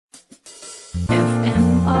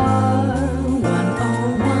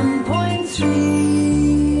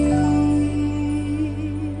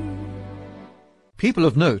People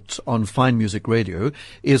of Note on Fine Music Radio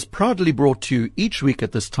is proudly brought to you each week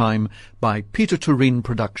at this time by Peter Turin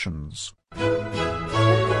Productions.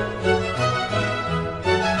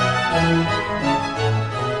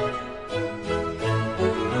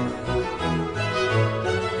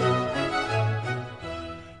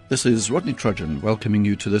 This is Rodney Trudgeon welcoming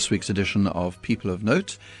you to this week's edition of People of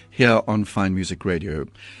Note here on Fine Music Radio.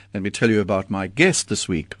 Let me tell you about my guest this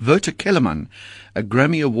week, Wouter Kellerman, a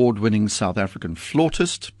Grammy Award-winning South African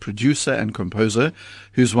flautist, producer and composer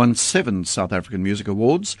who's won 7 South African Music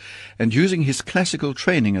Awards, and using his classical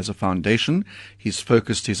training as a foundation, he's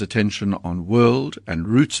focused his attention on world and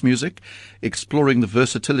roots music, exploring the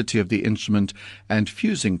versatility of the instrument and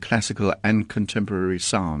fusing classical and contemporary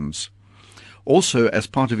sounds. Also, as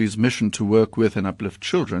part of his mission to work with and uplift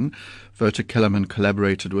children, Wouter Kellerman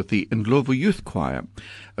collaborated with the Ndlovu Youth Choir,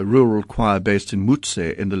 a rural choir based in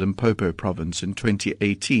Mutse in the Limpopo province in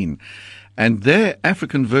 2018. And their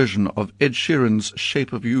African version of Ed Sheeran's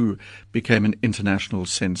Shape of You became an international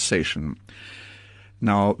sensation.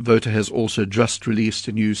 Now, Wouter has also just released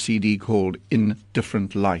a new CD called In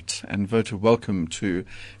Different Light. And Wouter, welcome to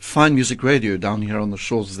Fine Music Radio down here on the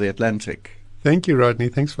shores of the Atlantic. Thank you, Rodney.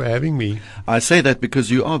 Thanks for having me. I say that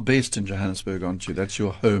because you are based in Johannesburg, aren't you? That's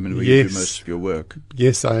your home and where you do most of your work.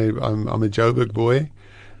 Yes, I'm a Joburg boy,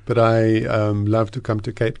 but I love to come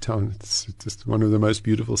to Cape Town. It's just one of the most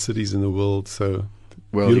beautiful cities in the world. So,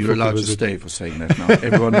 well, you're allowed to stay for saying that now.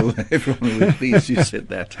 Everyone will be pleased you said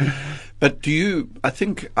that. But I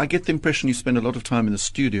think I get the impression you spend a lot of time in the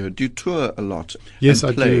studio. Do you tour a lot? Yes,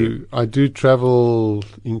 I do. I do travel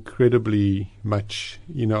incredibly much.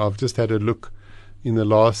 You know, I've just had a look. In the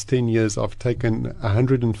last 10 years, I've taken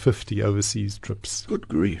 150 overseas trips. Good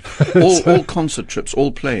grief. All concert trips,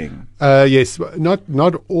 all playing? Yes, not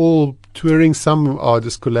all touring. Some are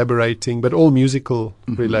just collaborating, but all musical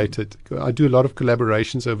related. I do a lot of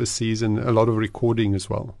collaborations overseas and a lot of recording as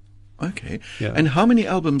well. Okay. Yeah. And how many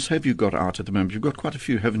albums have you got out at the moment? You've got quite a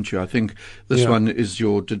few, haven't you? I think this one is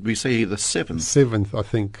did we say the 7th? 7th, I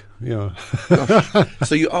think, yeah. Gosh.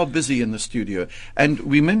 So you are busy in the studio. And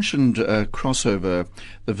we mentioned crossover,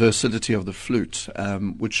 the versatility of the flute,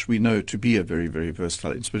 which we know to be a very, very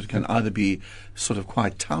versatile instrument. It can either be sort of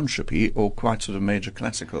quite townshipy or quite sort of major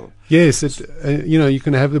classical. Yes, you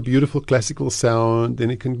can have the beautiful classical sound, then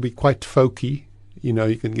it can be quite folky. You know,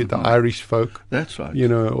 you can get the Irish folk. That's right. You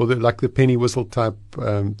know, or like the penny whistle type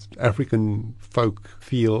African folk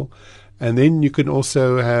feel. And then you can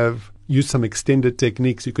also use some extended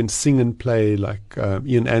techniques. You can sing and play like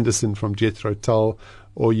Ian Anderson from Jethro Tull,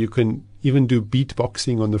 or you can even do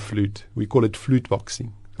beatboxing on the flute. We call it flute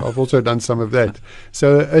boxing. I've also done some of that.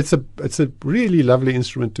 So it's a really lovely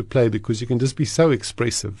instrument to play because you can just be so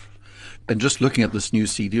expressive. And just looking at this new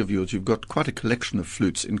CD of yours, you've got quite a collection of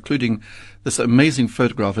flutes, including this amazing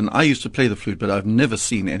photograph. And I used to play the flute, but I've never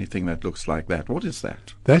seen anything that looks like that. What is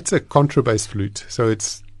that? That's a contrabass flute. So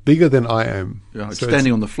it's bigger than I am. Yeah, it's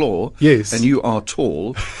standing on the floor. Yes. And you are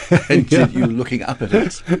tall, and you're looking up at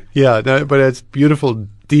it. Yeah, no, but it's beautiful,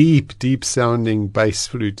 deep sounding bass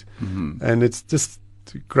flute. And it's just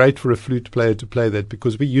great for a flute player to play that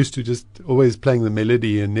because we used to just always playing the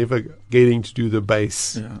melody and never getting to do the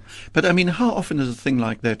bass. Yeah. But I mean, how often is a thing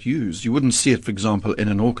like that used? You wouldn't see it, for example, in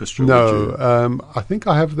an orchestra, no, would you? I think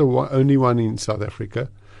I have the only one in South Africa.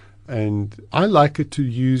 And I like it to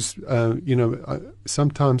use,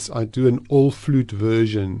 sometimes I do an all-flute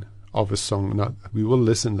version of a song. Now, we will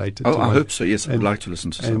listen later. Oh, I hope so. Yes, I'd like to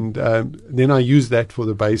listen to some. And then I use that for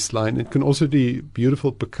the bass line. It can also be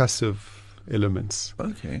beautiful percussive elements.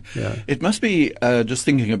 Okay. Yeah. It must be, just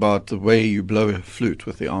thinking about the way you blow a flute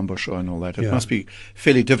with the embouchure and all that, it must be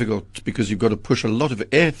fairly difficult because you've got to push a lot of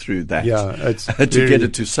air through that it's to get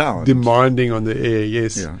it to sound. Demanding on the air,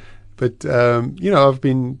 yes. Yeah. But, I've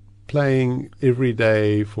been playing every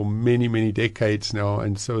day for many, many decades now,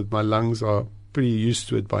 and so my lungs are pretty used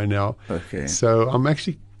to it by now. Okay. So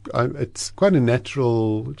it's quite a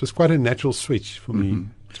natural switch for me.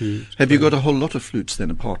 Have you got a whole lot of flutes then,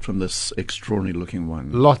 apart from this extraordinary looking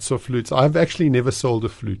one? Lots of flutes. I've actually never sold a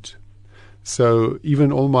flute. So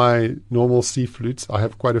even all my normal C flutes, I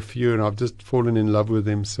have quite a few, and I've just fallen in love with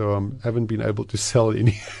them. So I haven't been able to sell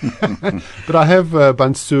any. But I have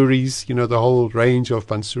bansuris, the whole range of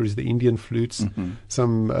bansuris, the Indian flutes,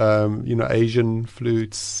 some Asian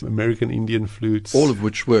flutes, American Indian flutes, all of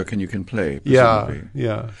which work and you can play. Presumably.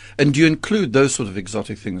 Yeah. And do you include those sort of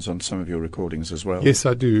exotic things on some of your recordings as well? Yes,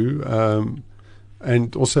 I do.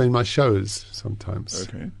 And also in my shows sometimes.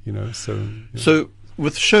 Okay. So.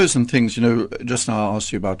 With shows and things, just now I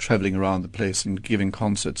asked you about traveling around the place and giving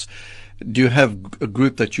concerts. Do you have a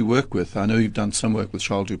group that you work with? I know you've done some work with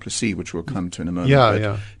Charles Duplessis, which we'll come to in a moment. Yeah, but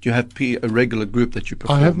yeah. Do you have a regular group that you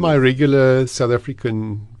perform I have my with? regular South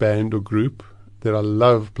African band or group that I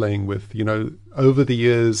love playing with. You know, over the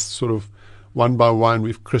years, sort of one by one,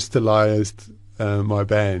 we've crystallized my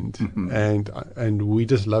band, and we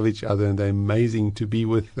just love each other, and they're amazing to be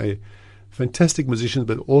with. They're fantastic musicians,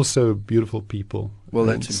 but also beautiful people. Well,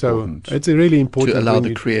 And that's so important. it's a really important To allow when the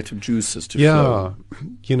you- creative juices to flow.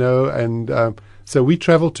 you know, and so we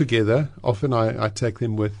travel together. Often I take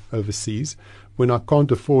them with overseas. When I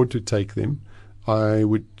can't afford to take them, I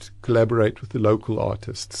would collaborate with the local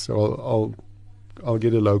artists. So I'll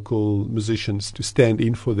get a local musicians to stand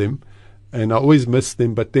in for them, and I always miss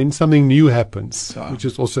them. But then something new happens, which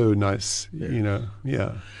is also nice. Yeah. You know,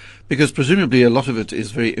 yeah. Because presumably a lot of it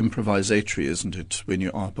is very improvisatory, isn't it, when you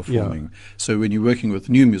are performing? So when you're working with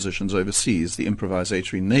new musicians overseas, the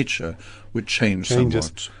improvisatory nature would change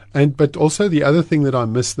somewhat. But also the other thing that I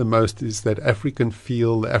miss the most is that African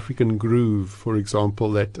feel, the African groove, for example,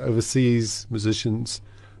 that overseas musicians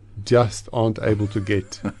just aren't able to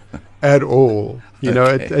get at all. You know,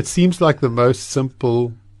 it seems like the most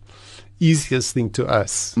simple, easiest thing to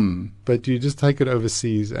us. But you just take it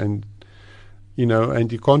overseas and you know,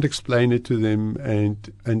 and you can't explain it to them,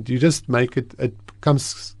 and you just make it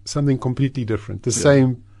becomes something completely different. The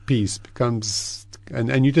same piece becomes,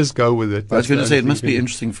 and you just go with it. I was going to say, it must be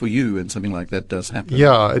interesting. interesting for you when something like that does happen.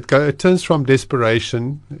 Yeah, it turns from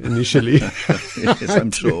desperation initially Yes,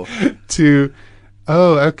 I'm sure. to,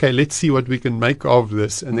 oh, okay, let's see what we can make of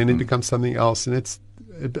this, and then it becomes something else, and it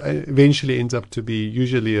eventually ends up to be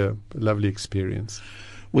usually a lovely experience.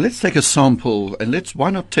 Well, let's take a sample, and why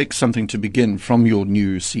not take something to begin from your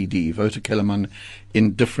new CD, Wouter Kellerman,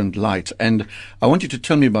 in different light. And I want you to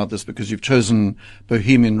tell me about this because you've chosen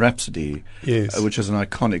Bohemian Rhapsody, Yes. Which is an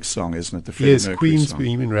iconic song, isn't it? The Freddie Yes, Mercury Queen's song.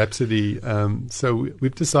 Bohemian Rhapsody. So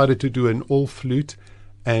we've decided to do an all flute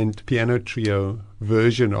and piano trio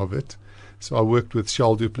version of it. So I worked with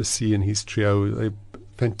Charles Duplessis and his trio. They're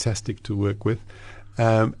fantastic to work with.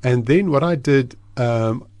 And then what I did,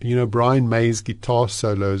 you know, Brian May's guitar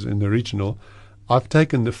solos in the original, I've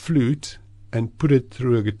taken the flute and put it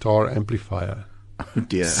through a guitar amplifier. Oh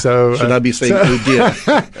dear. So, Should I be saying, oh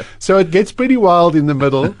dear? So it gets pretty wild in the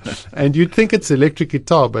middle, and you'd think it's electric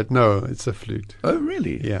guitar, but no, it's a flute. Oh,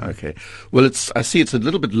 really? Yeah. Okay. Well, I see it's a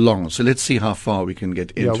little bit long, so let's see how far we can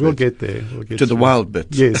get into Yeah, we'll it. get there. We'll get To the through. wild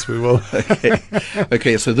bits. Yes, we will. Okay.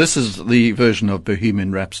 Okay, so this is the version of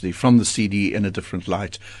Bohemian Rhapsody from the CD In a Different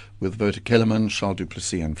Light with Wouter Kellerman, Charles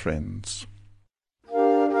Duplessis and friends.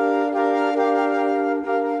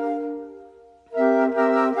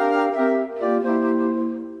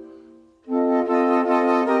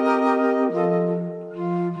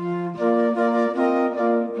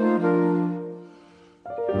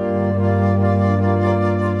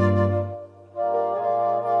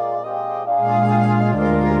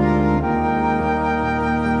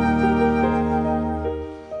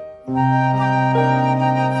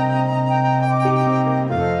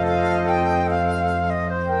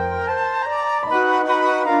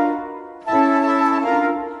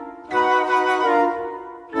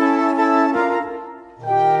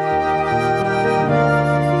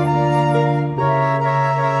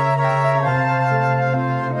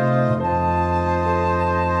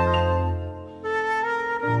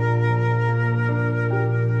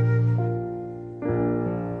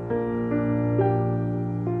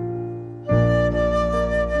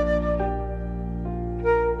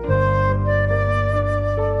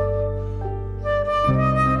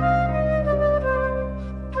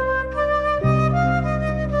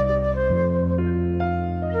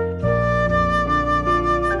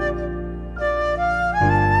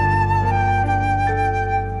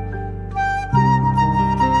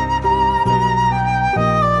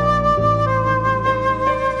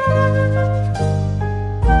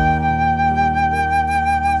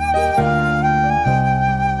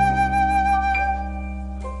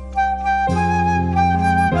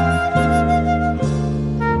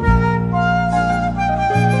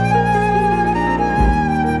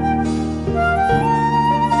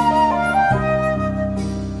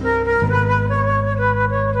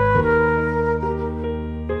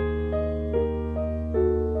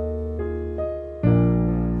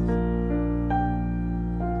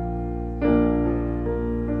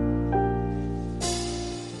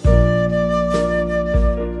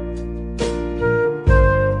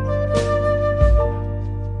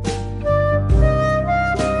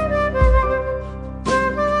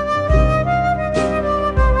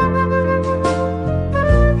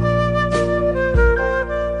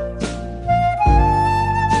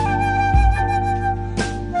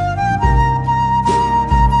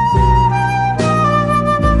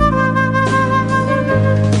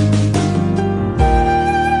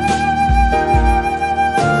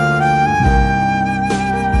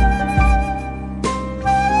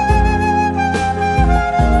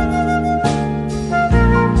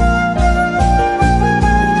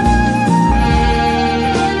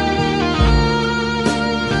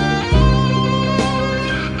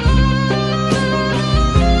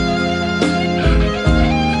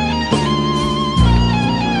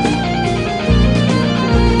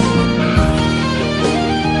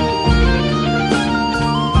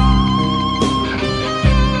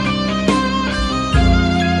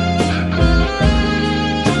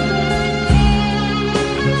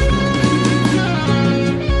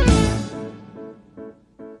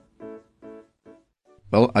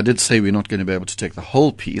 Well, I did say we're not going to be able to take the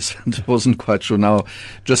whole piece, and I wasn't quite sure. Now,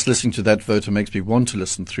 just listening to that Wouter makes me want to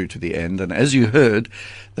listen through to the end. And as you heard,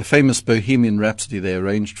 the famous Bohemian Rhapsody they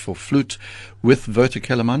arranged for flute with Wouter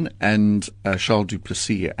Kellerman and Charles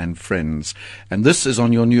Duplessis and friends. And this is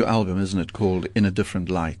on your new album, isn't it, called In a Different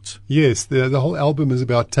Light? Yes, the whole album is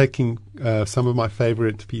about taking some of my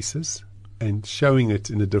favorite pieces and showing it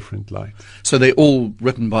in a different light. So they're all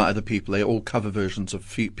written by other people. They're all cover versions of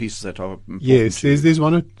pieces that are important. Yes, there's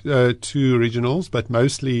one or two originals, but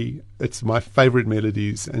mostly it's my favorite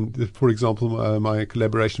melodies. And for example, my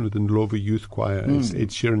collaboration with the Ndlovu Youth Choir is Ed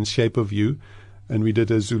Sheeran's Shape of You, and we did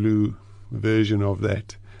a Zulu version of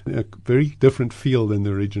that. A very different feel than the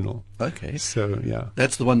original. Okay. So, yeah.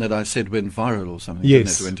 That's the one that I said went viral or something.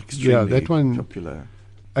 Yes. It went extremely that one, popular.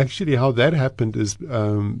 Actually, how that happened is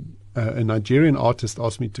a Nigerian artist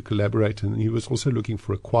asked me to collaborate, and he was also looking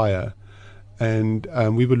for a choir. And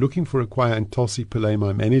we were looking for a choir, and Tulsi Pillay,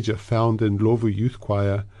 my manager, found the Ndlovu Youth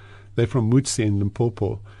Choir. They're from Mutsi in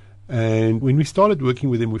Limpopo. And when we started working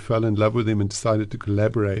with them, we fell in love with them and decided to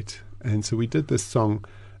collaborate. And so we did this song,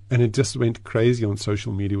 and it just went crazy on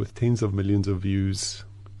social media with tens of millions of views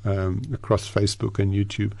across Facebook and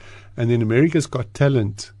YouTube. And then America's Got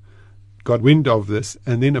Talent got wind of this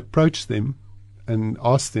and then approached them and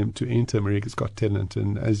asked them to enter America's Got Talent.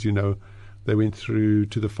 And as you know, they went through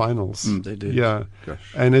to the finals. They did. Yeah.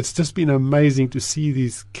 Gosh. And it's just been amazing to see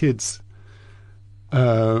these kids,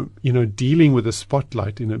 dealing with the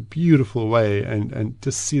spotlight in a beautiful way, and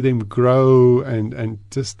just see them grow and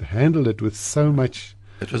just handle it with so much.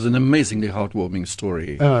 It was an amazingly heartwarming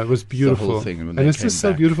story. It was beautiful. The whole thing, and it's just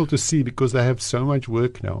so beautiful to see because they have so much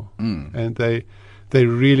work now. And they're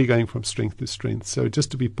really going from strength to strength. So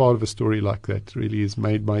just to be part of a story like that really has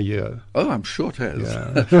made my year. Oh, I'm sure it has.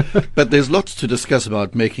 Yeah. But there's lots to discuss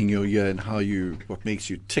about making your year and what makes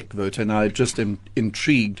you tick, Wouter. And I just am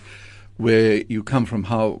intrigued where you come from.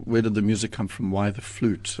 Where did the music come from? Why the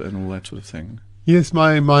flute and all that sort of thing? Yes,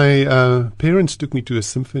 my parents took me to a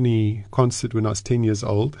symphony concert when I was 10 years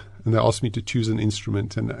old, and they asked me to choose an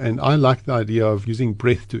instrument. And I liked the idea of using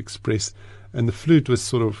breath to express. And the flute was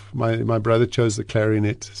sort of, my brother chose the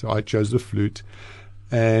clarinet, so I chose the flute.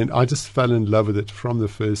 And I just fell in love with it from the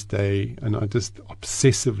first day, and I just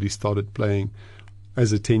obsessively started playing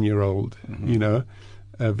as a 10-year-old,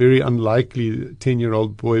 a very unlikely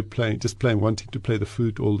 10-year-old boy wanting to play the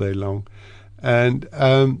flute all day long. And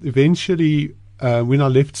eventually, when I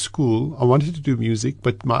left school, I wanted to do music,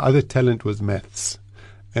 but my other talent was maths.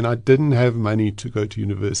 And I didn't have money to go to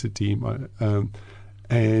university.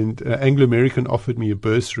 And Anglo-American offered me a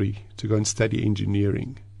bursary to go and study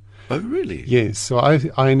engineering. Oh, really? Yes. So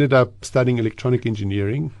I ended up studying electronic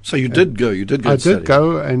engineering. So you did go. You did go. I did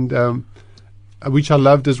go, and which I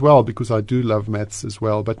loved as well because I do love maths as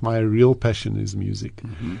well. But my real passion is music.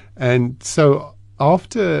 And so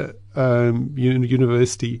after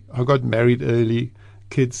university, I got married early.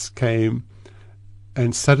 Kids came,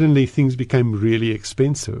 and suddenly things became really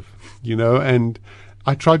expensive. And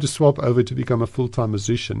I tried to swap over to become a full-time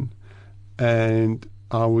musician, and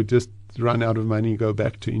I would just run out of money and go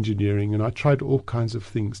back to engineering. And I tried all kinds of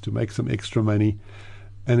things to make some extra money,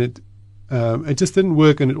 and it just didn't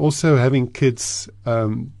work. And also having kids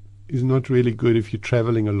is not really good if you're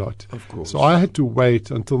traveling a lot. Of course. So I had to wait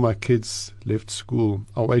until my kids left school.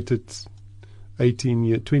 I waited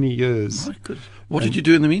 20 years. My goodness. What did you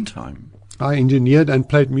do in the meantime? I engineered and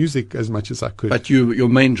played music as much as I could. But your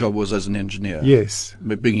main job was as an engineer? Yes.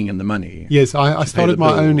 Bringing in the money? Yes, I started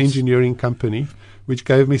my own engineering company, which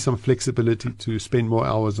gave me some flexibility to spend more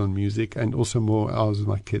hours on music and also more hours with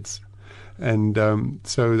my kids. And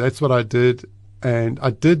so that's what I did. And I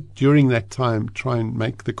did, during that time, try and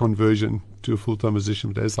make the conversion to a full-time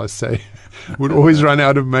musician. But as I say, would always run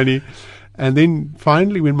out of money. And then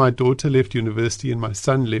finally, when my daughter left university and my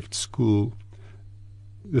son left school,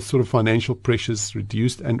 the sort of financial pressures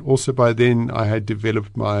reduced, and also by then I had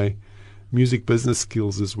developed my music business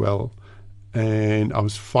skills as well, and I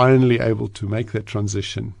was finally able to make that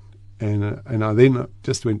transition, and I then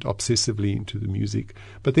just went obsessively into the music.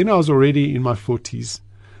 But then I was already in my 40s,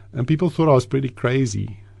 and people thought I was pretty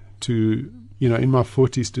crazy to, in my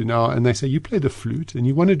 40s to now, and they say, you play the flute and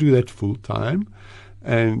you want to do that full time,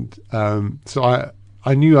 and so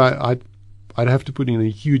I knew I'd have to put in a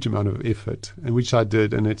huge amount of effort, and which I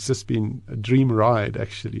did, and it's just been a dream ride,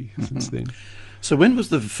 actually, since then. So when was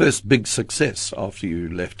the first big success after you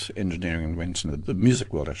left engineering and went into the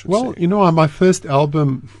music world, I should say? Well, my first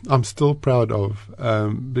album I'm still proud of,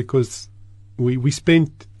 because we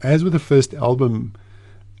spent, as with the first album,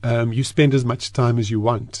 you spend as much time as you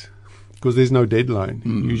want. because there's no deadline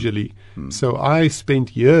usually. So I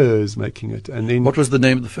spent years making it. And then What was the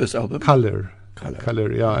name of the first album? Color. Color.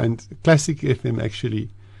 Color, yeah. And Classic FM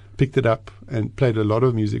actually picked it up and played a lot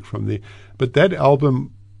of music from there. But that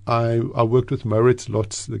album, I worked with Moritz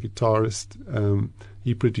Lotz, the guitarist.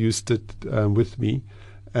 He produced it with me,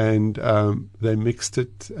 and they mixed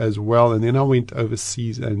it as well. And then I went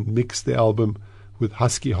overseas and mixed the album with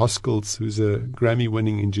Husky Hoskins, who's a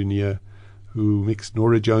Grammy-winning engineer who mixed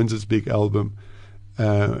Nora Jones's big album.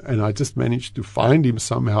 And I just managed to find him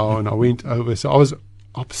somehow, and I went over. So I was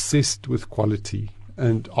obsessed with quality,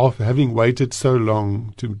 and after having waited so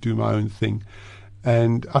long to do my own thing.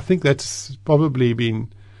 And I think that's probably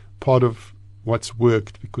been part of what's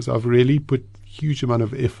worked, because I've really put huge amount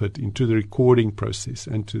of effort into the recording process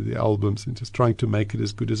and to the albums, and just trying to make it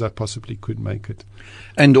as good as I possibly could make it.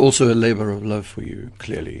 And also a labor of love for you,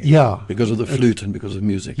 clearly. Yeah. Because of the flute and because of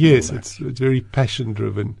music. Yes, it's very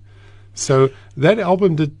passion-driven. So that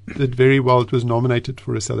album did very well. It was nominated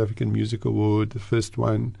for a South African Music Award, the first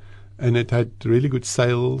one, and it had really good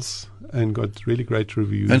sales and got really great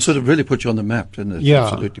reviews. And sort of really put you on the map, didn't it? Yeah.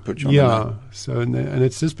 Absolutely put you on the map. So, and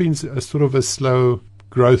it's just been a sort of a slow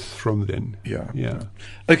growth from then. Yeah.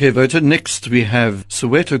 Okay, Wouter, next we have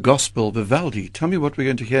Soweto Gospel, Vivaldi. Tell me what we're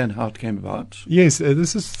going to hear and how it came about. Yes,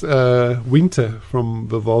 this is Winter from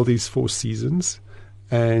Vivaldi's Four Seasons.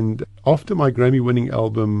 And after my Grammy-winning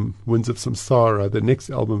album, Winds of Samsara, the next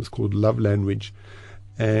album is called Love Language.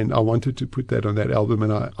 And I wanted to put that on that album.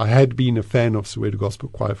 And I had been a fan of Soweto Gospel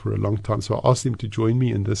Choir for a long time, so I asked him to join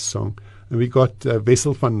me in this song. And we got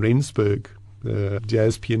Wessel van Rensburg, the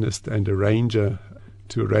jazz pianist and arranger,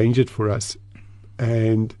 to arrange it for us.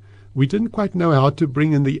 And we didn't quite know how to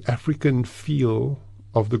bring in the African feel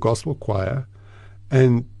of the gospel choir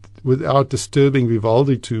and without disturbing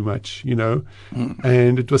Vivaldi too much,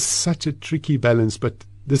 And it was such a tricky balance. But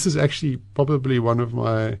this is actually probably one of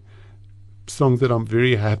my songs that I'm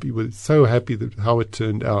very happy with. So happy that how it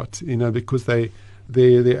turned out, because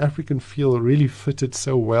the African feel really fitted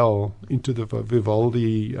so well into the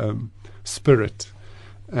Vivaldi spirit.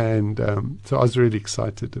 And so I was really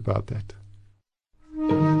excited about that.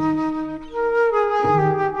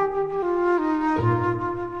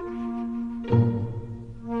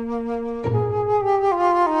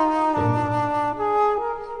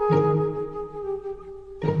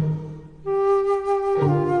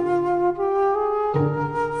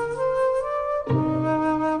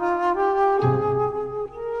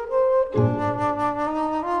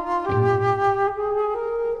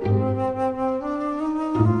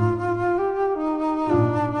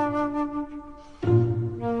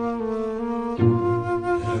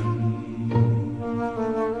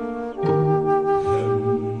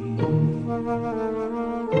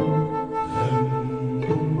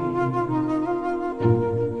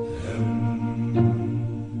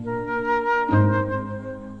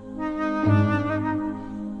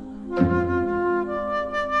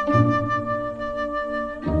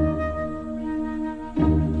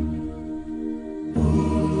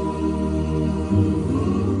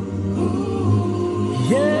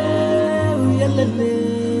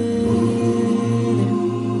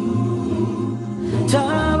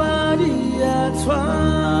 Tabadi atwa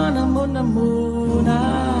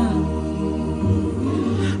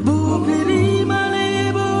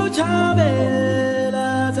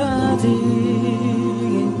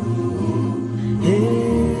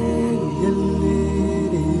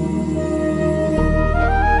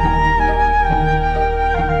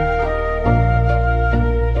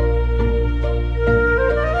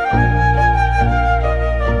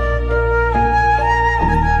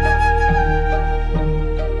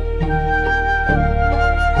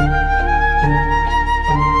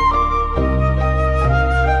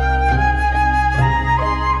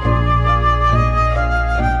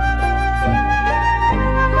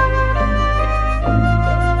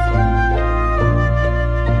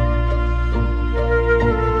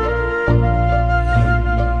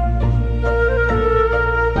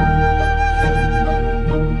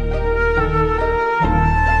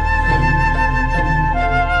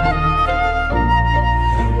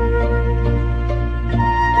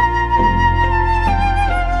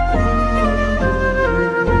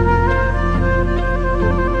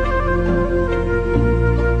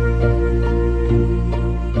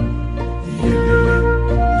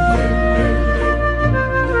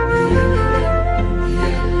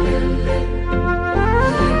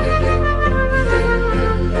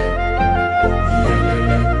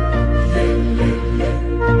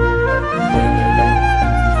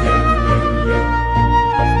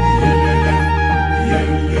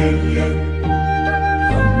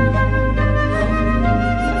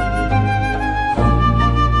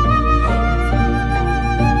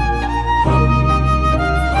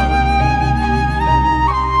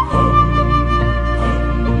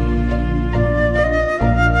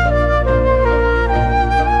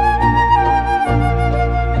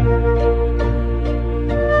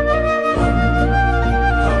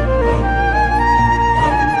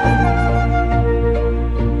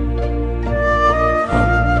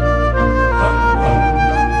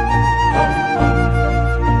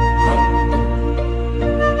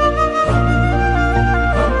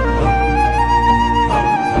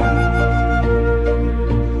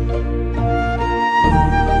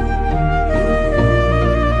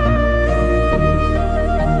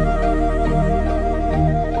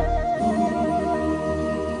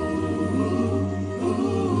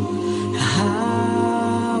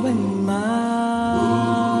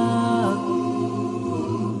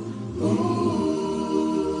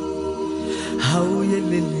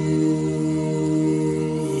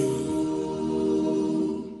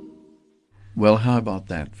Well, how about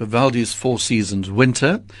that? Vivaldi's Four Seasons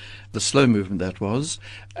Winter, the slow movement that was,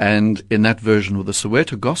 and in that version with the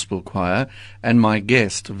Soweto Gospel Choir, and my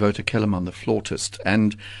guest, Wouter Kellerman, the flautist.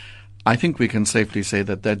 And I think we can safely say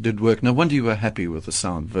that that did work. No wonder you were happy with the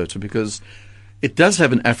sound, Wouter, because it does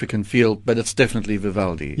have an African feel, but it's definitely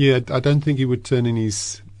Vivaldi. Yeah, I don't think he would turn in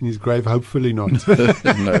his grave. Hopefully not.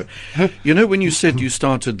 No. You know, when you said you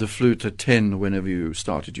started the flute at 10, whenever you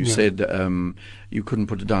started, you said you couldn't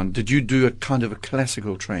put it down. Did you do a kind of a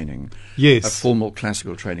classical training? Yes. A formal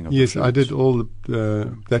classical training of Yes, the flute? I did all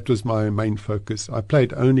that was my main focus. I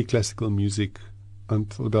played only classical music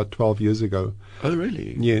until about 12 years ago. Oh,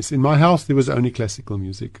 really? Yes. In my house, there was only classical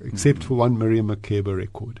music, except for one Miriam Makeba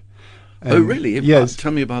record. Oh, really? Yes.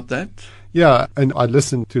 Tell me about that. Yeah, and I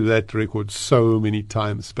listened to that record so many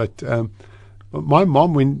times. But my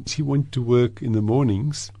mom, when she went to work in the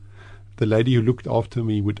mornings, the lady who looked after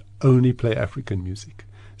me would only play African music.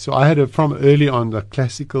 So I had from early on the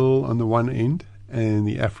classical on the one end and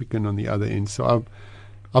the African on the other end. So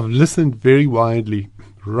I've listened very widely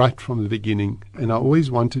right from the beginning, and I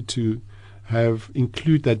always wanted to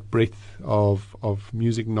include that breadth of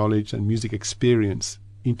music knowledge and music experience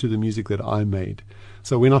into the music that I made.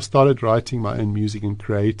 So when I started writing my own music and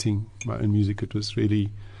creating my own music, it was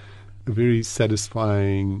really a very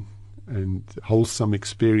satisfying and wholesome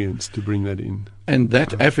experience to bring that in. And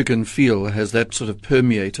that African feel, has that sort of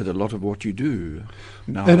permeated a lot of what you do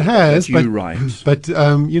now? It has, that you write. But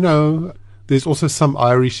you know, there's also some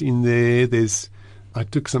Irish in there. I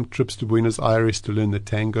took some trips to Buenos Aires to learn the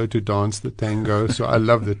tango, to dance the tango. So I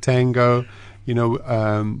love the tango. You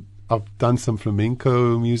know, I've done some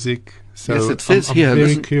flamenco music. So yes, it says I'm here,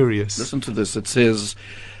 very curious. Listen to this. It says,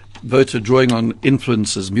 Wouter drawing on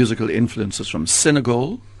musical influences from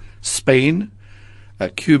Senegal, Spain,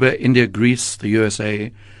 Cuba, India, Greece, the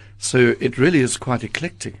USA. So it really is quite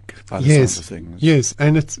eclectic by the sound of things. Yes,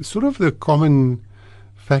 and it's sort of the common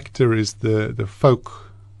factor is the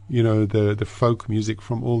folk, you know, the folk music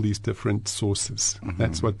from all these different sources. Mm-hmm.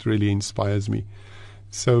 That's what really inspires me.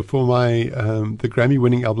 So for my the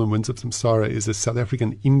Grammy-winning album Winds of Samsara is a South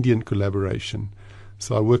African-Indian collaboration.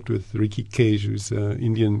 So I worked with Ricky Cage, who's an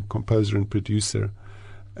Indian composer and producer,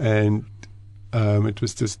 and it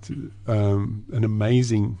was just an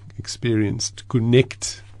amazing experience to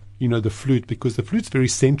connect, you know, the flute, because the flute's very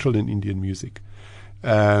central in Indian music,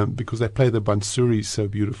 because they play the bansuri so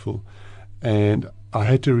beautiful, and I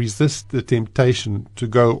had to resist the temptation to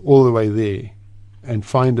go all the way there and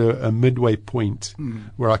find a midway point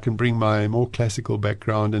where I can bring my more classical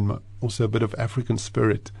background and also a bit of African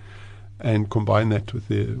spirit and combine that with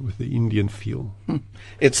the Indian feel.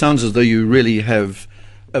 It sounds as though you really have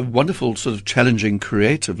a wonderful sort of challenging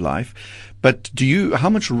creative life. But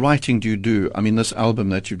how much writing do you do? I mean, this album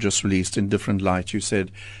that you've just released, In Different Light, you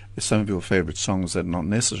said some of your favorite songs that are not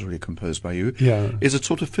necessarily composed by you. Yeah. Is it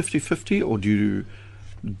sort of 50-50, or do you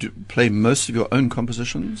play most of your own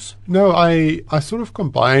compositions? No, I sort of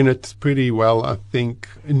combine it pretty well, I think.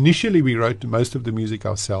 Initially, we wrote most of the music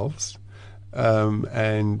ourselves.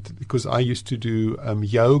 And because I used to do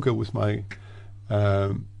yoga with my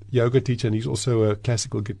yoga teacher, and he's also a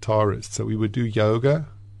classical guitarist. So we would do yoga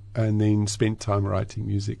and then spend time writing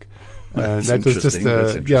music. And that was just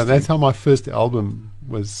that's how my first album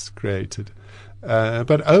was created.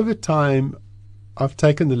 But over time, I've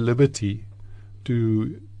taken the liberty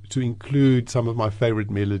to include some of my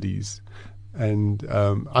favorite melodies, and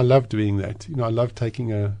I love doing that. You know, I love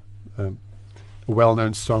taking a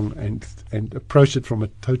well-known song and approach it from a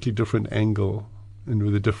totally different angle and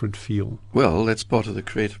with a different feel. Well, that's part of the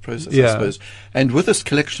creative process, I suppose. And with this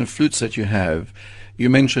collection of flutes that you have, you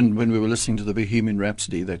mentioned when we were listening to the Bohemian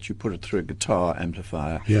Rhapsody that you put it through a guitar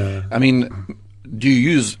amplifier. Yeah. I mean, do you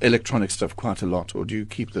use electronic stuff quite a lot, or do you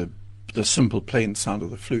keep the simple, plain sound of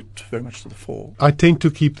the flute very much to the fore? I tend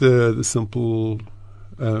to keep the simple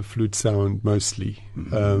flute sound mostly,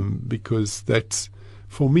 because that's,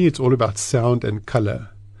 for me, it's all about sound and color.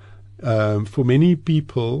 For many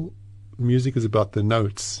people, music is about the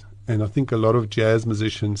notes, and I think a lot of jazz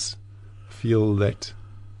musicians feel that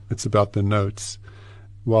it's about the notes,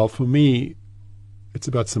 while for me, it's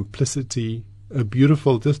about simplicity, a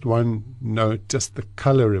beautiful, just one note, just the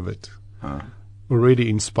color of it. Already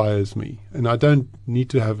inspires me, and I don't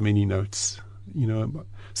need to have many notes. You know,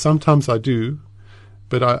 sometimes I do,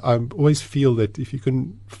 but I always feel that if you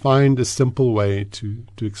can find a simple way to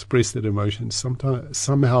express that emotion,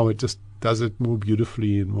 somehow it just does it more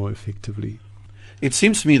beautifully and more effectively. It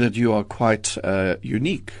seems to me that you are quite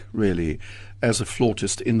unique, really, as a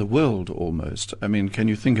flautist in the world almost. I mean, can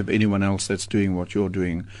you think of anyone else that's doing what you're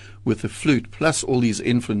doing with the flute, plus all these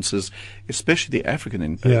influences, especially the African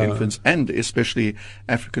influence, and especially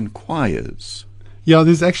African choirs? Yeah,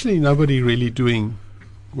 there's actually nobody really doing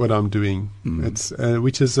what I'm doing. It's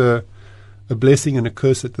which is a blessing and a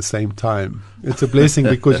curse at the same time. It's a blessing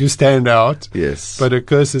because you stand out, yes, but a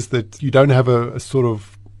curse is that you don't have a sort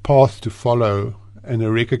of path to follow and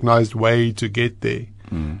a recognized way to get there.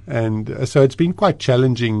 And so it's been quite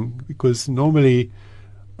challenging because normally,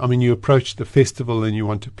 I mean, you approach the festival and you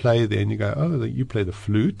want to play there and you go, oh, you play the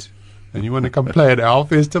flute and you want to come play at our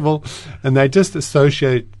festival. And they just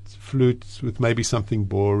associate flutes with maybe something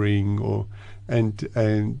boring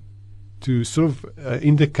and to sort of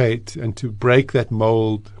indicate and to break that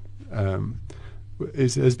mold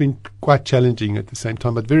has been quite challenging at the same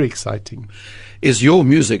time, but very exciting. Is your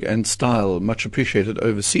music and style much appreciated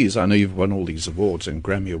overseas? I know you've won all these awards and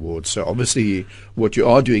Grammy Awards, so obviously what you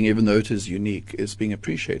are doing, even though it is unique, is being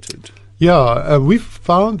appreciated. Yeah, we've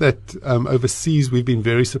found that overseas we've been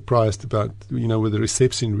very surprised about, with the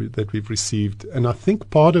reception that we've received. And I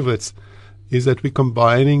think part of it is that we're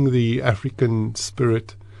combining the African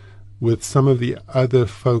spirit with some of the other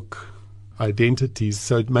folk identities,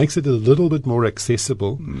 so it makes it a little bit more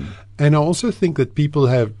accessible. And I also think that people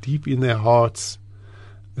have deep in their hearts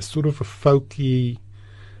a sort of a folky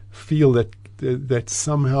feel that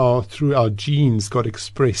somehow through our genes got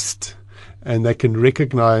expressed, and they can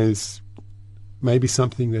recognize maybe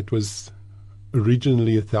something that was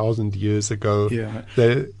originally 1,000 years ago. Yeah.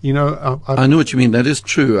 I know what you mean. That is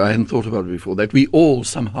true. I hadn't thought about it before, that we all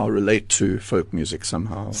somehow relate to folk music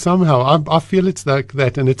somehow. Somehow. I feel it's like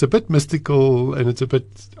that, and it's a bit mystical and it's a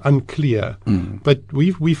bit unclear. But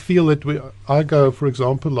we feel that I go, for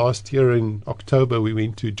example, last year in October, we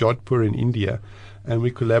went to Jodhpur in India, and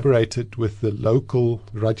we collaborated with the local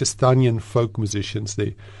Rajasthanian folk musicians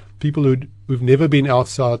there, people who've never been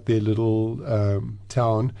outside their little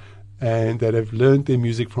town, and that have learned their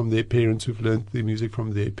music from their parents, who've learned their music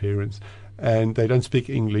from their parents, and they don't speak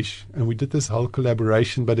English. And we did this whole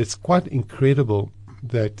collaboration, but it's quite incredible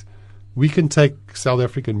that we can take South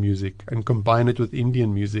African music and combine it with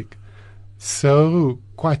Indian music so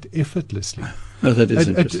quite effortlessly. Oh, that is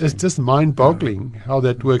interesting. It's just mind-boggling how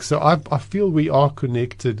that works. So I feel we are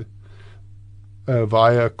connected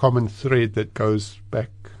via a common thread that goes back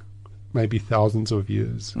maybe thousands of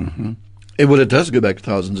years. Well, it does go back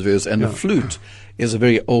thousands of years, and the flute is a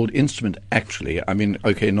very old instrument, actually. I mean,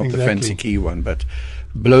 okay, not the fancy key one, but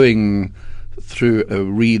blowing through a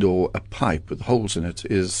reed or a pipe with holes in it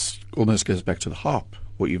almost goes back to the harp,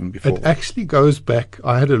 or even before. It actually goes back,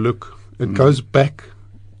 I had a look, it goes back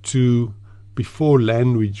to before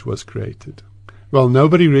language was created. Well,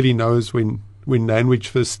 nobody really knows when language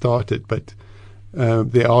first started, but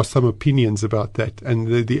there are some opinions about that.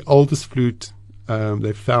 And the oldest flute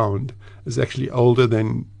they found is actually older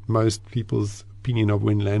than most people's opinion of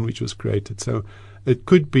when language was created. So the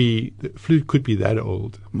flute could be that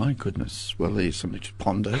old. My goodness. Well, there's something to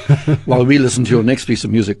ponder. While we listen to your next piece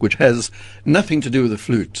of music, which has nothing to do with the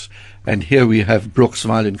flute. And here we have Brooks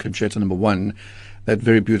Violin Concerto No. 1, that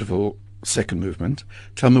very beautiful second movement.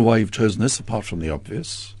 Tell me why you've chosen this, apart from the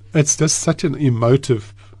obvious. It's just such an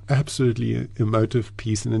absolutely emotive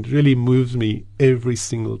piece, and it really moves me every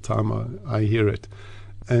single time I hear it.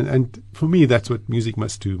 And for me, that's what music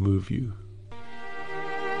must do, move you.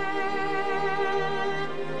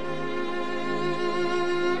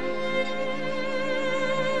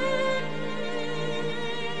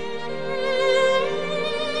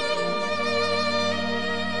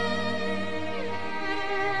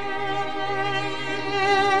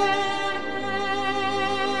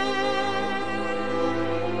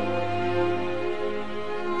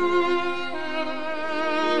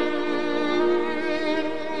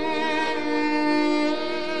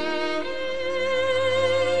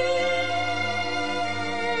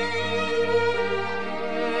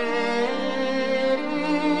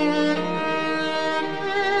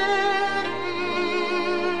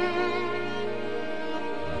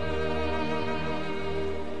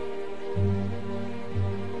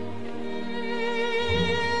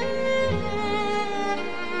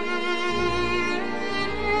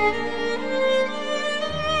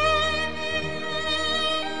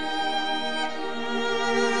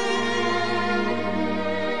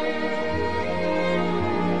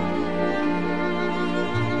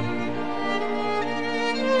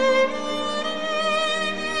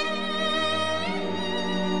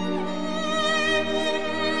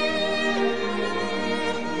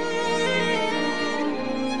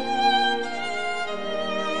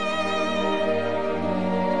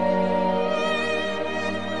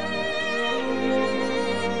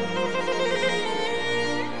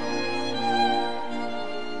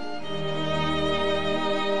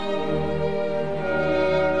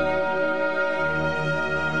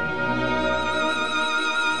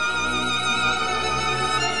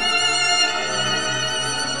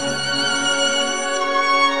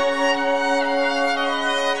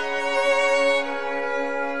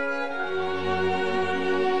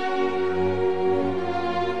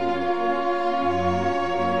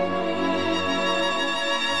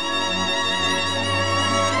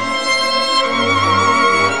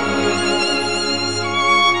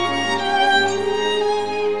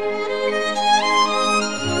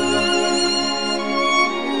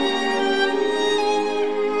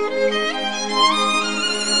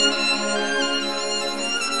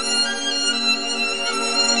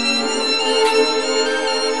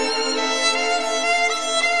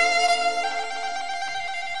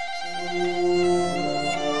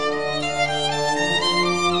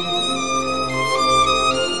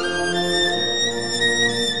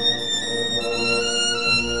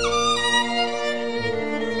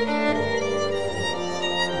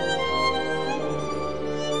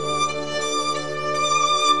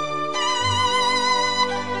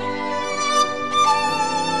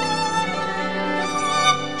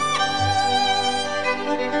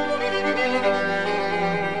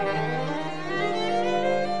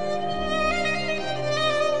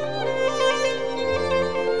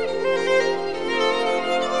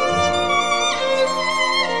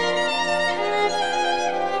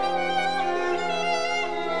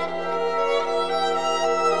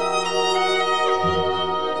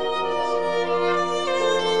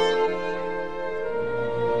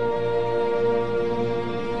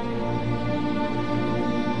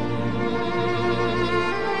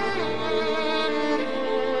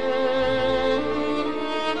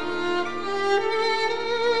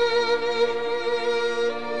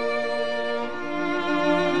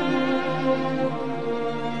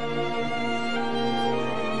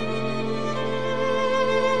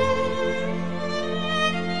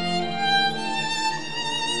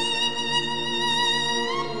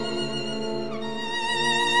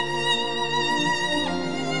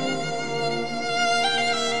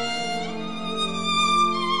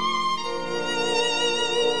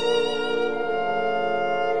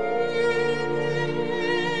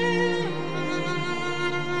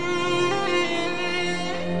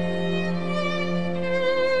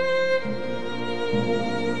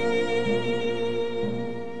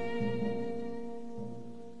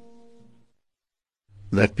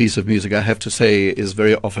 that piece of music, I have to say, is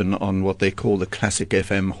very often on what they call the Classic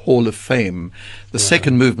FM Hall of Fame. The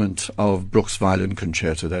second movement of Brooks Violin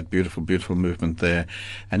Concerto, that beautiful, beautiful movement there.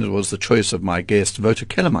 And it was the choice of my guest, Wouter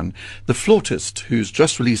Kellerman, the flautist, who's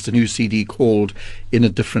just released a new CD called In a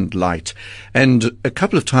Different Light. And a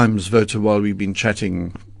couple of times, Wouter, while we've been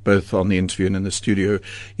chatting, both on the interview and in the studio,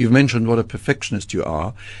 you've mentioned what a perfectionist you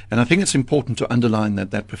are. And I think it's important to underline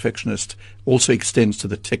that that perfectionist also extends to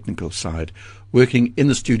the technical side, working in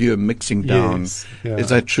the studio, mixing down. Yes, yeah. Is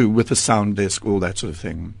that true, with the sound desk, all that sort of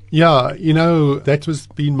thing? Yeah, that was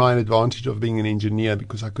been my advantage of being an engineer,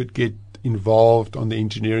 because I could get involved on the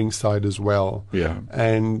engineering side as well. Yeah.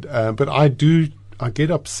 And but I get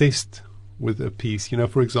obsessed with a piece.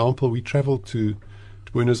 For example, we traveled to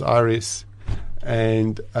Buenos Aires,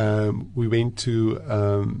 and we went to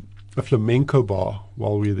a flamenco bar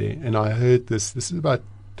while we were there, and I heard this is about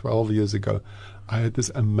 12 years ago. I heard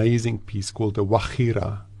this amazing piece called the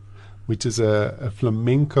Guajira, which is a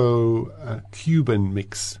flamenco Cuban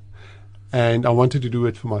mix, and I wanted to do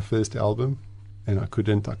it for my first album, and I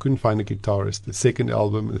couldn't find a guitarist. The second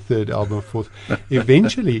album, the third album, fourth.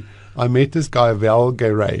 Eventually I met this guy, Val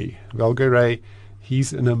Garay. Val Garay,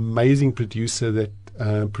 he's an amazing producer that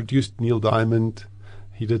produced Neil Diamond.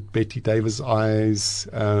 He did Betty Davis' Eyes,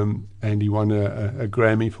 and he won a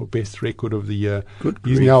Grammy for Best Record of the Year.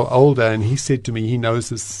 He's now older, and he said to me he knows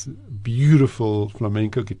this beautiful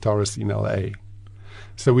flamenco guitarist in LA.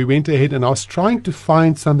 So we went ahead, and I was trying to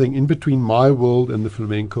find something in between my world and the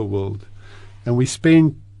flamenco world. And we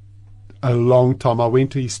spent a long time. I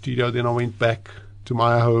went to his studio, then I went back to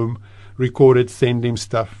my home, recorded, sent him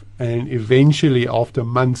stuff. And eventually, after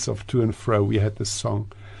months of to and fro, we had this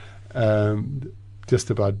song just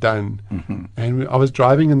about done. Mm-hmm. And I was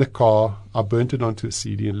driving in the car. I burnt it onto a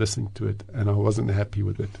CD and listened to it, and I wasn't happy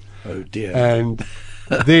with it. Oh, dear. And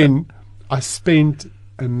then I spent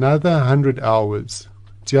another 100 hours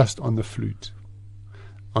just on the flute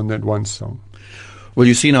on that one song. Well,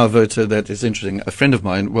 you see now, Wouter, that is interesting. A friend of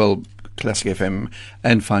mine, Classic FM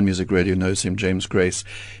and Fine Music Radio knows him, James Grace.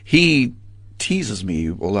 He teases me,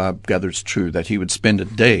 although I gather it's true, that he would spend a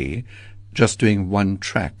day just doing one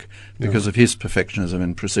track because of his perfectionism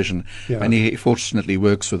and precision. Yeah. And he fortunately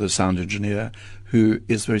works with a sound engineer who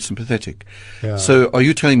is very sympathetic. Yeah. So are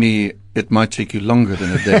you telling me it might take you longer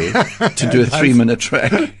than a day to do a 3-minute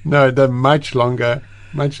track? No, much longer.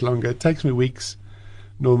 It takes me weeks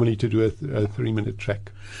normally to do a 3-minute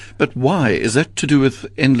track. But why? Is that to do with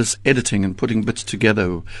endless editing and putting bits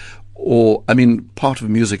together? Or, part of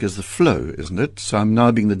music is the flow, isn't it? So I'm now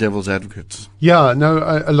being the devil's advocate. Yeah, no,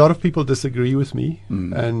 a lot of people disagree with me,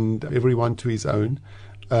 and everyone to his own.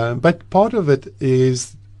 But part of it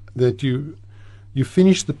is that you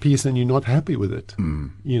finish the piece and you're not happy with it,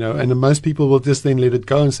 and most people will just then let it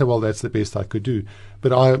go and say, well, that's the best I could do.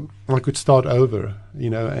 But I could start over,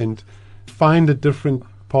 and find a different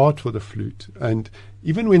part for the flute. And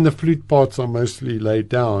even when the flute parts are mostly laid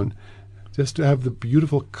down, just to have the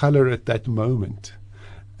beautiful color at that moment.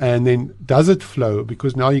 And then does it flow?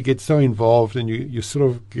 Because now you get so involved and you sort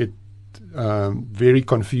of get very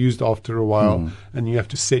confused after a while, and you have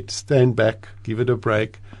to stand back, give it a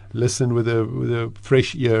break, listen with a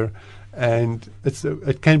fresh ear. And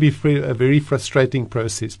it can be a very frustrating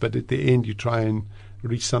process, but at the end you try and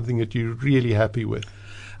reach something that you're really happy with.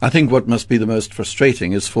 I think what must be the most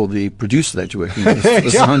frustrating is for the producer that you're working with, the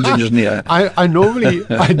sound engineer. I normally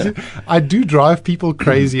I do drive people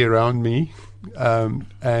crazy around me, but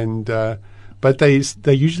they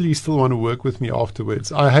usually still want to work with me afterwards.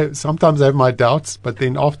 Sometimes I have my doubts, but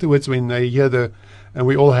then afterwards, when they hear and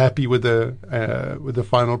we're all happy with the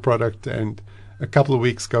final product, and a couple of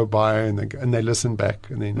weeks go by and they listen back,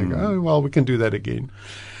 and then they go, oh well, we can do that again.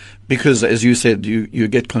 Because, as you said, you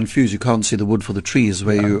get confused. You can't see the wood for the trees,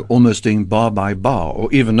 where you're almost doing bar by bar, or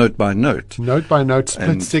even note by note. Note by note,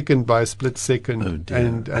 split second by split second. Oh dear.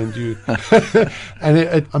 And you,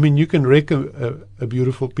 you can wreck a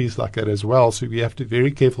beautiful piece like that as well. So you have to be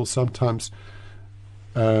very careful. Sometimes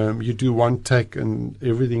you do one take and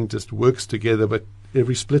everything just works together, but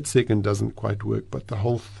every split second doesn't quite work, but the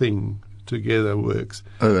whole thing together works.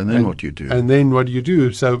 Oh, and then what do you do? And then what do you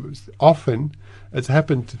do? So often, it's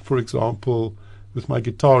happened, for example, with my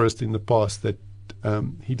guitarist in the past, that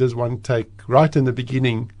he does one take right in the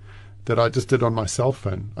beginning that I just did on my cell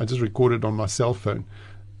phone. I just recorded on my cell phone.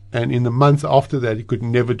 And in the month after that, he could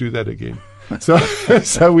never do that again.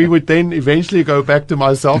 So we would then eventually go back to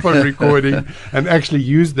my cell phone recording and actually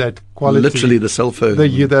use that quality. Literally the cell phone.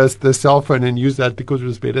 The cell phone, and use that because it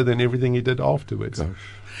was better than everything he did afterwards. Gosh.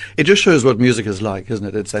 It just shows what music is like, isn't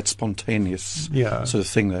it? It's that spontaneous Yeah. sort of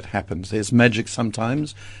thing that happens. There's magic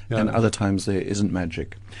sometimes, and Yeah. other times there isn't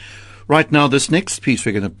magic. Right now, this next piece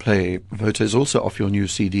we're going to play, Wouter, is also off your new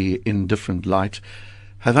CD, In Different Light.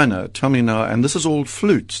 Havana, tell me now, and this is all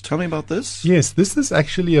flutes. Tell me about this. Yes, this is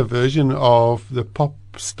actually a version of the pop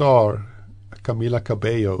star Camila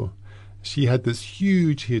Cabello. She had this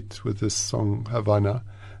huge hit with this song, Havana,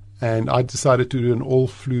 and I decided to do an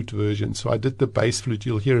all-flute version. So I did the bass flute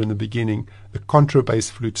you'll hear in the beginning. The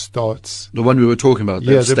contrabass flute starts. The one we were talking about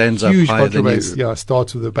that stands up huge higher than you. contrabass, yeah,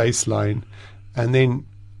 starts with the bass line. And then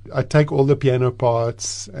I take all the piano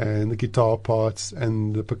parts and the guitar parts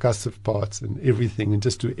and the percussive parts and everything and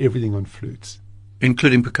just do everything on flutes.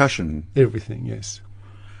 Including percussion. Everything, yes.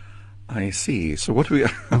 I see. So what do we...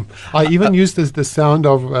 I even use the sound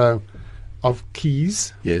of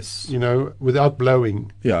keys, Yes. you know, without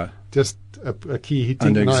blowing. Yeah. Just a key I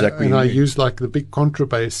hitting. know exactly And what I you mean. use like the big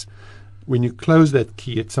contrabass. When you close that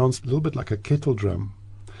key, it sounds a little bit like a kettle drum.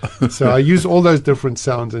 So I use all those different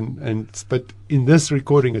sounds, but in this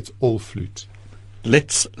recording, it's all flute.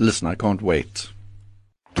 Let's listen. I can't wait.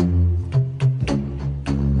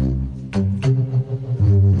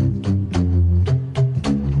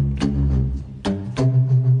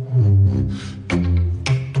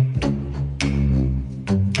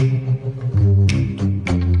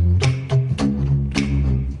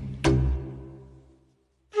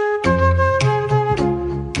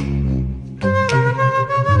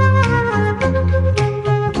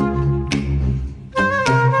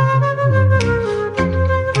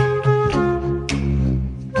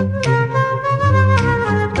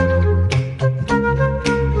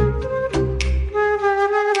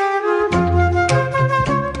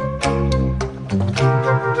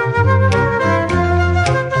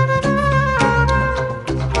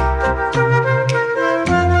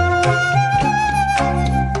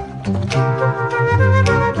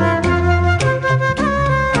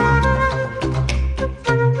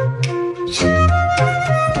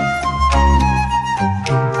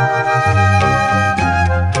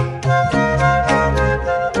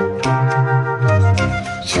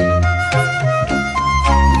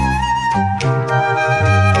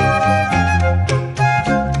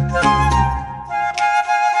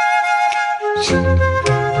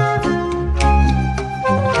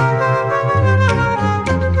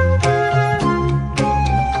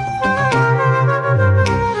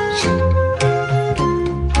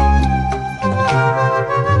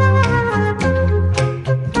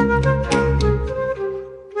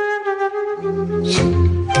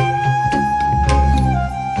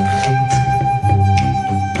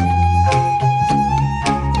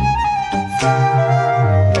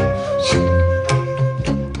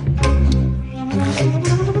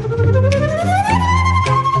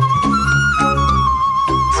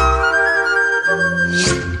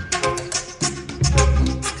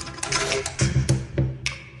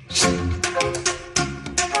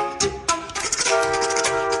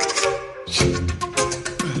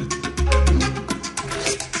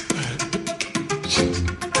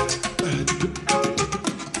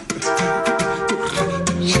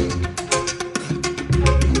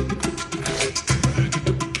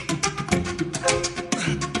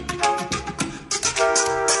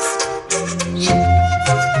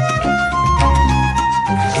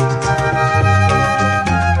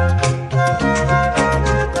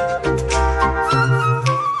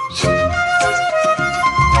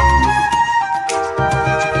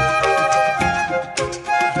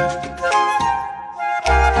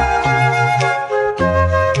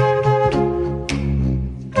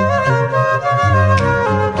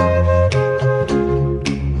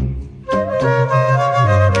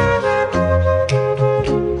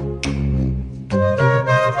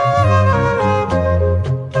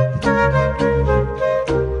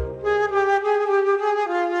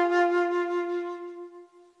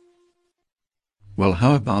 Well,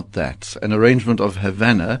 how about that? An arrangement of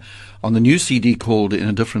Havana on the new CD called In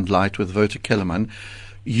a Different Light with Wouter Kellerman.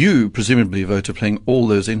 You, presumably, Wouter, playing all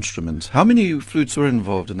those instruments. How many flutes were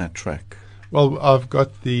involved in that track? Well, I've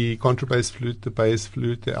got the contrabass flute, the bass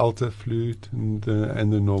flute, the alto flute, and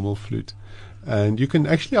the normal flute. And you can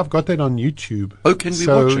actually, I've got that on YouTube. Oh, can we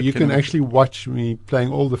so watch it? you can we- actually watch me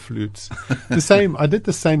playing all the flutes. I did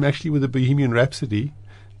the same actually with the Bohemian Rhapsody,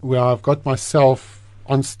 where I've got myself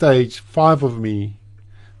on stage, 5 of me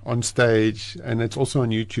on stage, and it's also on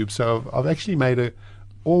YouTube. So I've actually made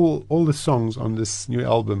all the songs on this new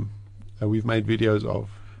album we've made videos of.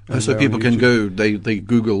 And so they're people on can YouTube. go, they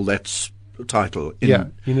Google that title. In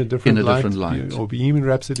a different in a light, different light. or Bohemian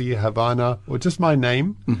Rhapsody, Havana, or just my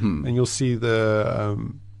name, Mhm. and you'll see the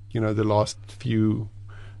the last few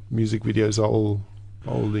music videos are all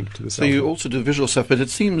linked to the So you also do visual stuff, but it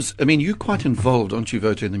seems, I mean, you're quite involved, aren't you,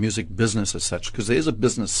 Wouter, in the music business as such, because there's a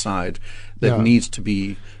business side that needs to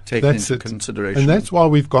be taken into consideration. And that's why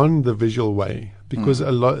we've gone the visual way, because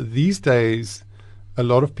these days, a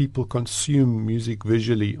lot of people consume music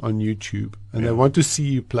visually on YouTube, and they want to see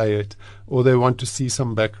you play it, or they want to see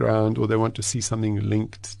some background, or they want to see something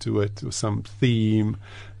linked to it, or some theme.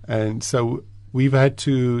 And so we've had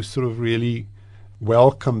to sort of really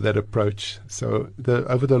welcome that approach. So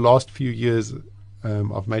over the last few years,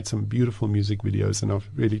 I've made some beautiful music videos, and I've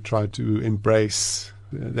really tried to embrace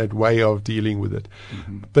that way of dealing with it.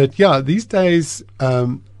 But yeah, these days,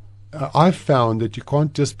 I've found that you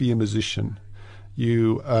can't just be a musician.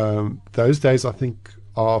 Those days, I think,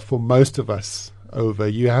 are for most of us over.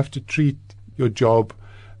 You have to treat your job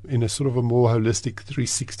in a sort of a more holistic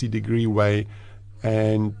 360-degree way,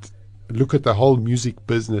 and look at the whole music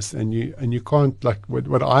business. And you can't, like,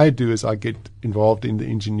 what I do is I get involved in the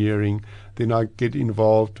engineering, then I get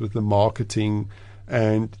involved with the marketing,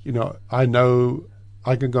 and I know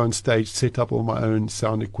I can go on stage, set up all my own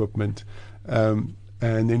sound equipment, and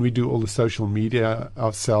then we do all the social media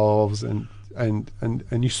ourselves, and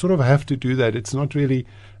you sort of have to do that. It's not really,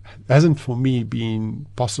 hasn't for me been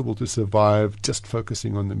possible to survive just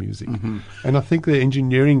focusing on the music. And I think the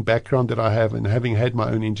engineering background that I have, and having had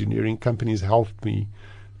my own engineering companies, helped me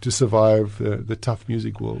to survive the tough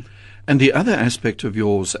music world. And the other aspect of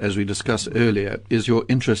yours, as we discussed earlier, is your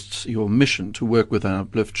interests, your mission to work with and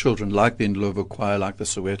uplift children, like the Ndlovu Choir, like the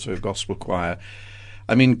Soweto Gospel Choir.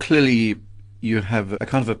 I mean, clearly you have a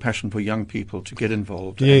kind of a passion for young people to get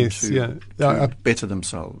involved and to better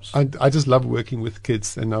themselves. I just love working with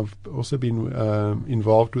kids, and I've also been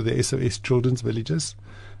involved with the SOS Children's Villages,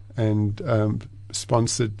 and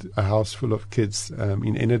sponsored a house full of kids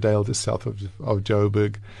in Ennerdale, just south of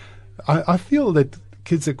Joburg. I feel that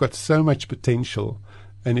kids have got so much potential,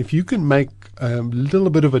 and if you can make a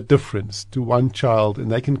little bit of a difference to one child,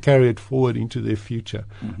 and they can carry it forward into their future,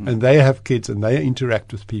 and they have kids and they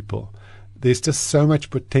interact with people, there's just so much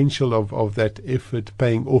potential of that effort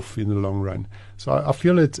paying off in the long run. So I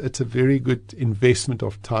feel it's a very good investment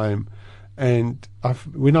of time. And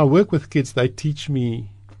when I work with kids, they teach me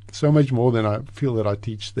so much more than I feel that I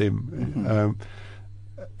teach them.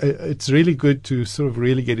 It's really good to sort of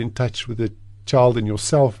really get in touch with the child and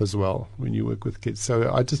yourself as well when you work with kids.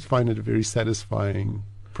 So I just find it a very satisfying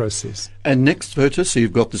process. And next, Wouter, so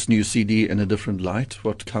you've got this new CD in a different light.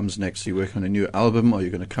 What comes next? Are you working on a new album? Are you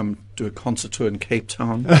going to come do a concert tour in Cape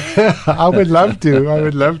Town? I would love to.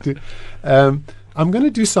 I'm going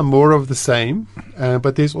to do some more of the same,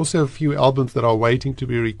 but there's also a few albums that are waiting to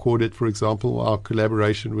be recorded. For example, our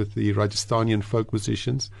collaboration with the Rajasthanian folk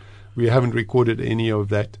musicians. We haven't recorded any of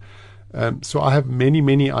that. So I have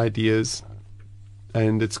many ideas,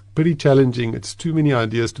 and it's pretty challenging. It's too many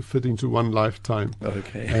ideas to fit into one lifetime.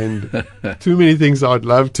 Okay. And too many things I'd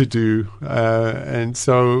love to do. And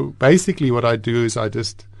so basically what I do is I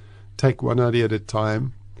just take one idea at a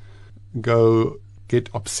time, go get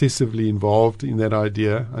obsessively involved in that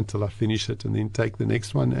idea until I finish it, and then take the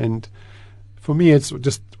next one. And for me, it's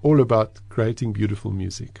just all about creating beautiful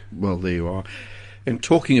music. Well, there you are. And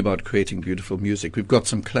talking about creating beautiful music, we've got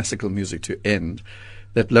some classical music to end.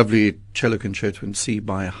 That lovely cello concerto in C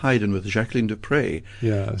by Haydn with Jacqueline du Pré.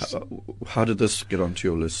 Yes. How did this get onto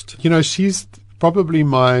your list? She's probably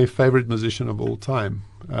my favorite musician of all time.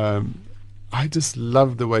 I just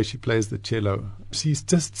love the way she plays the cello. She's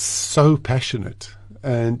just so passionate,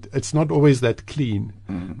 and it's not always that clean,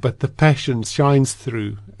 but the passion shines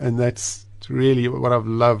through, and that's really what I've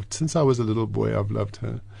loved. Since I was a little boy, I've loved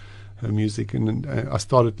her music, and I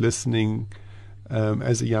started listening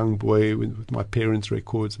as a young boy with my parents'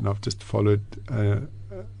 records, and I've just followed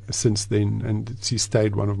since then, and she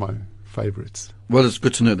stayed one of my favorites. Well, it's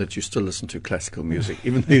good to know that you still listen to classical music,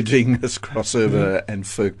 even though you're doing this crossover and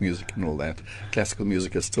folk music and all that. Classical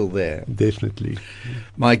music is still there. Definitely.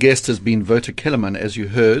 My guest has been Wouter Kellerman. As you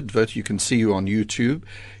heard, Wouter, you can see you on YouTube.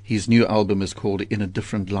 His new album is called In a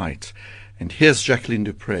Different Light. And here's Jacqueline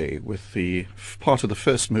du Pré with the part of the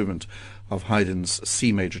first movement of Haydn's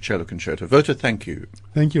C major cello concerto. Wouter, thank you.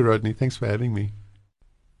 Thank you, Rodney. Thanks for having me.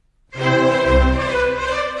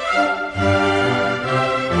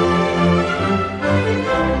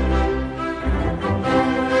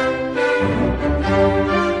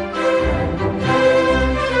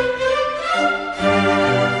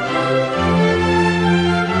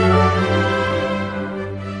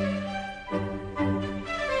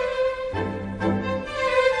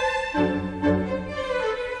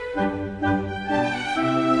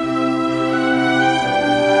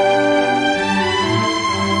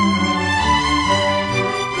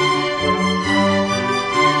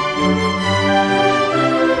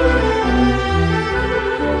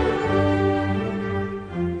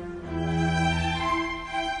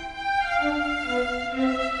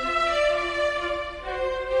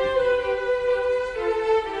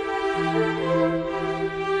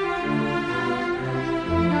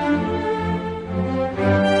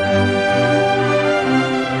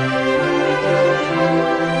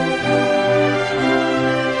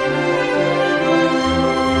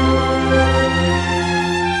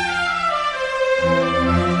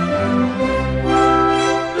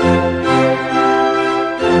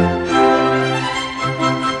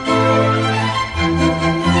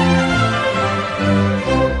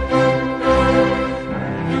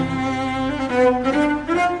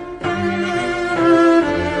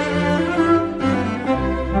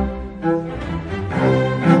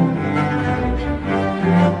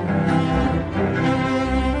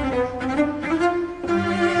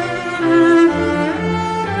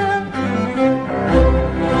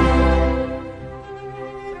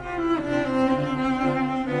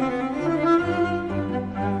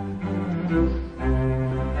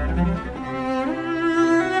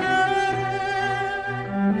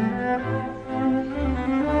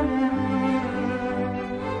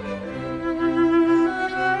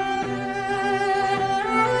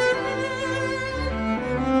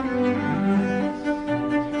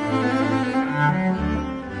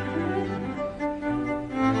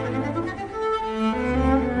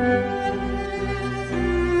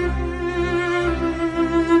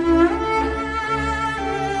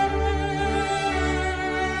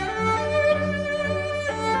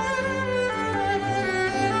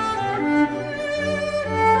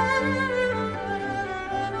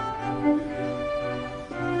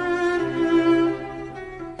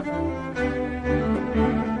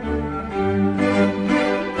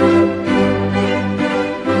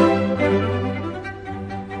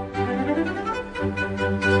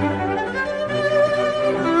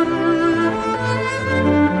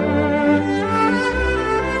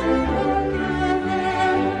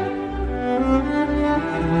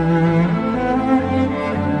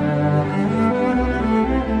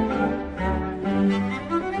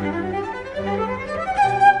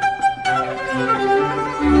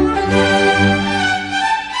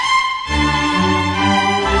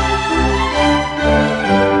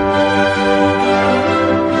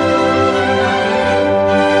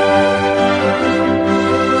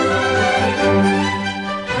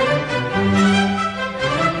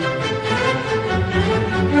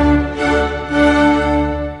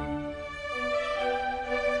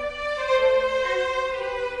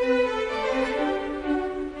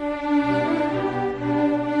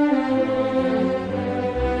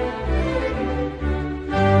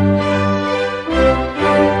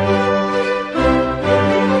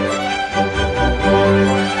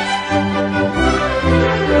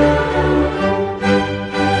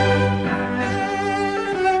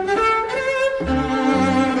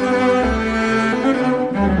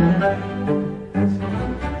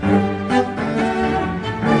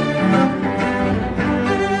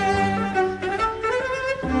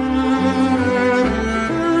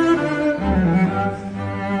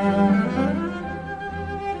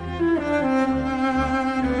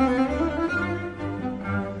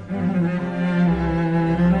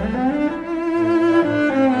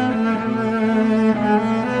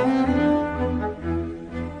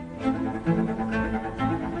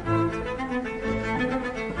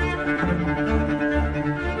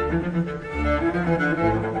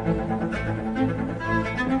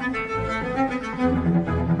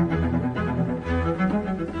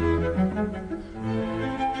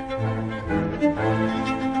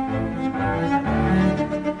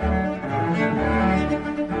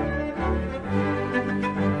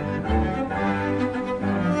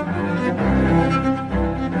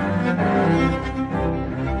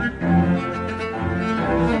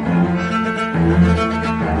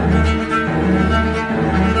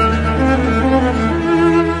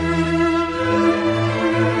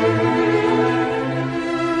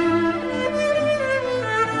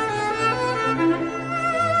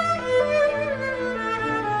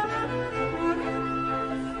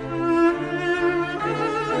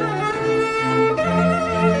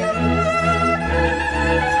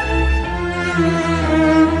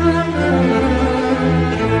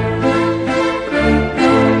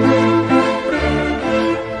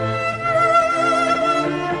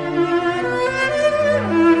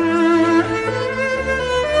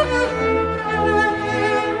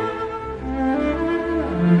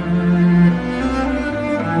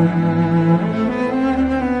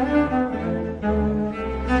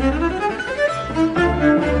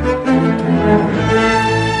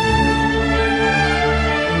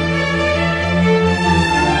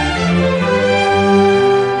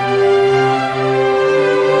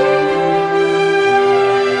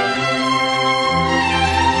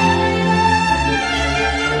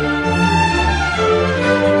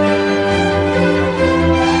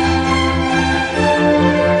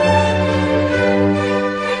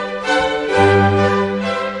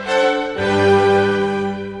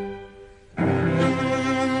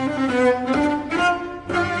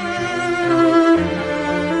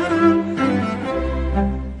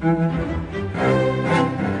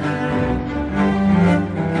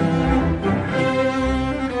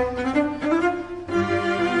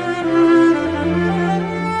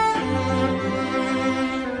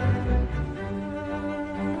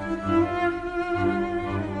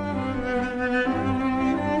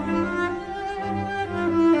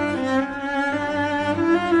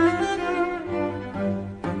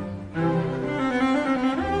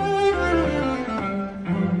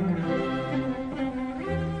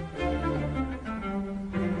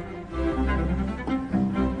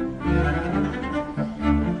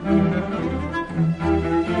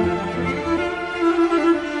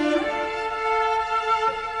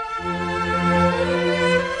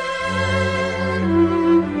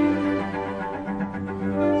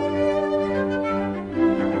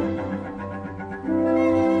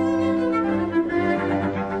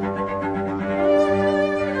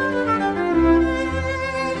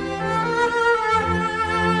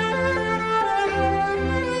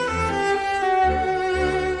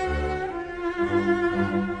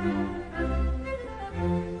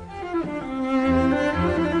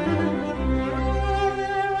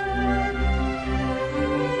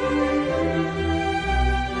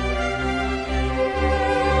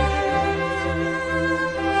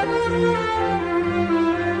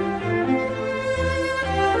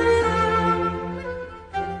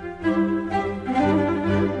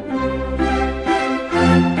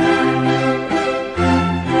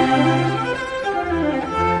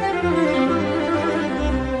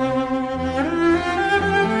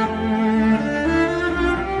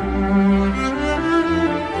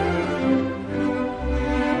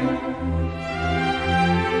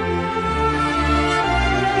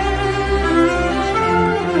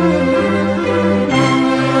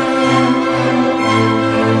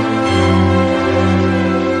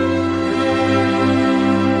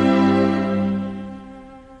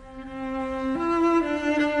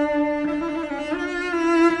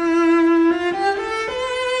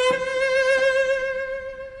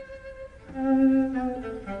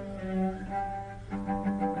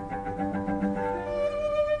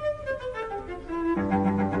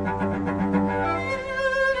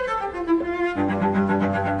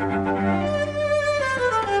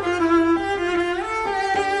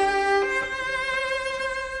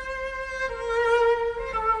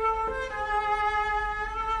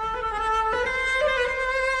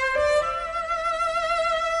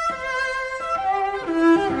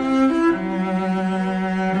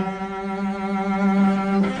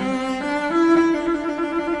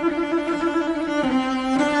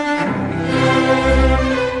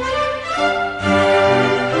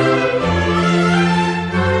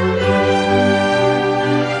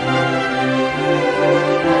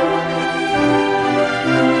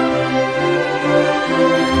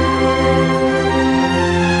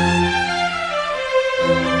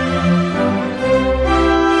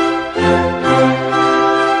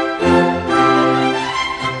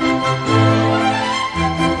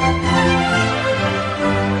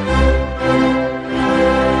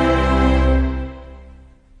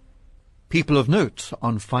 People of Note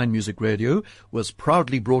on Fine Music Radio was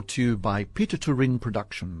proudly brought to you by Peter Turin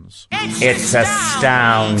Productions. It's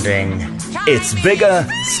astounding. It's bigger,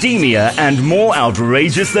 steamier, and more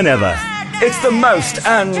outrageous than ever. It's the most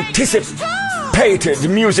anticipated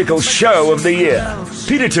musical show of the year.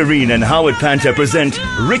 Peter Tureen and Howard Panther present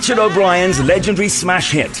Richard O'Brien's legendary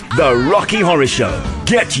smash hit, The Rocky Horror Show.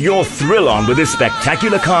 Get your thrill on with this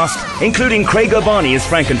spectacular cast, including Craig Urbani as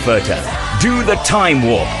Frankenfurter. Do the Time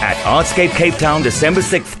Warp at Artscape Cape Town, December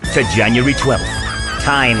 6th to January 12th.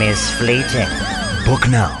 Time is fleeting. Book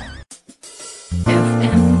now.